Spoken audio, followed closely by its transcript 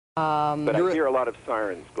But I hear a lot of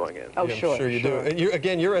sirens going in. Oh, Yeah, sure, I'm sure you sure. do. And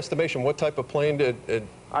again, your estimation, what type of plane did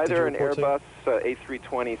Either you an report to? Airbus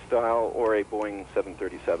A320 style or a Boeing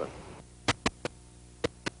 737.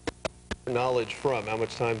 Knowledge from? How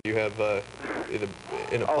much time do you have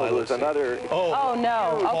in a Oh, pilot there was seat? another Oh,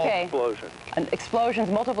 no. huge Okay. explosion. Explosions,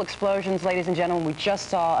 multiple explosions, ladies and gentlemen. We just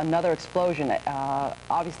saw another explosion.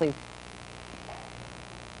 Obviously,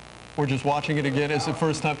 We're just watching it again. It's the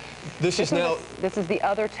first time. This is the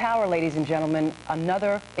other tower, ladies and gentlemen.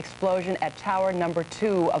 Another explosion at tower number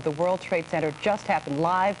 2 of the World Trade Center just happened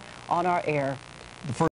live on our air. the first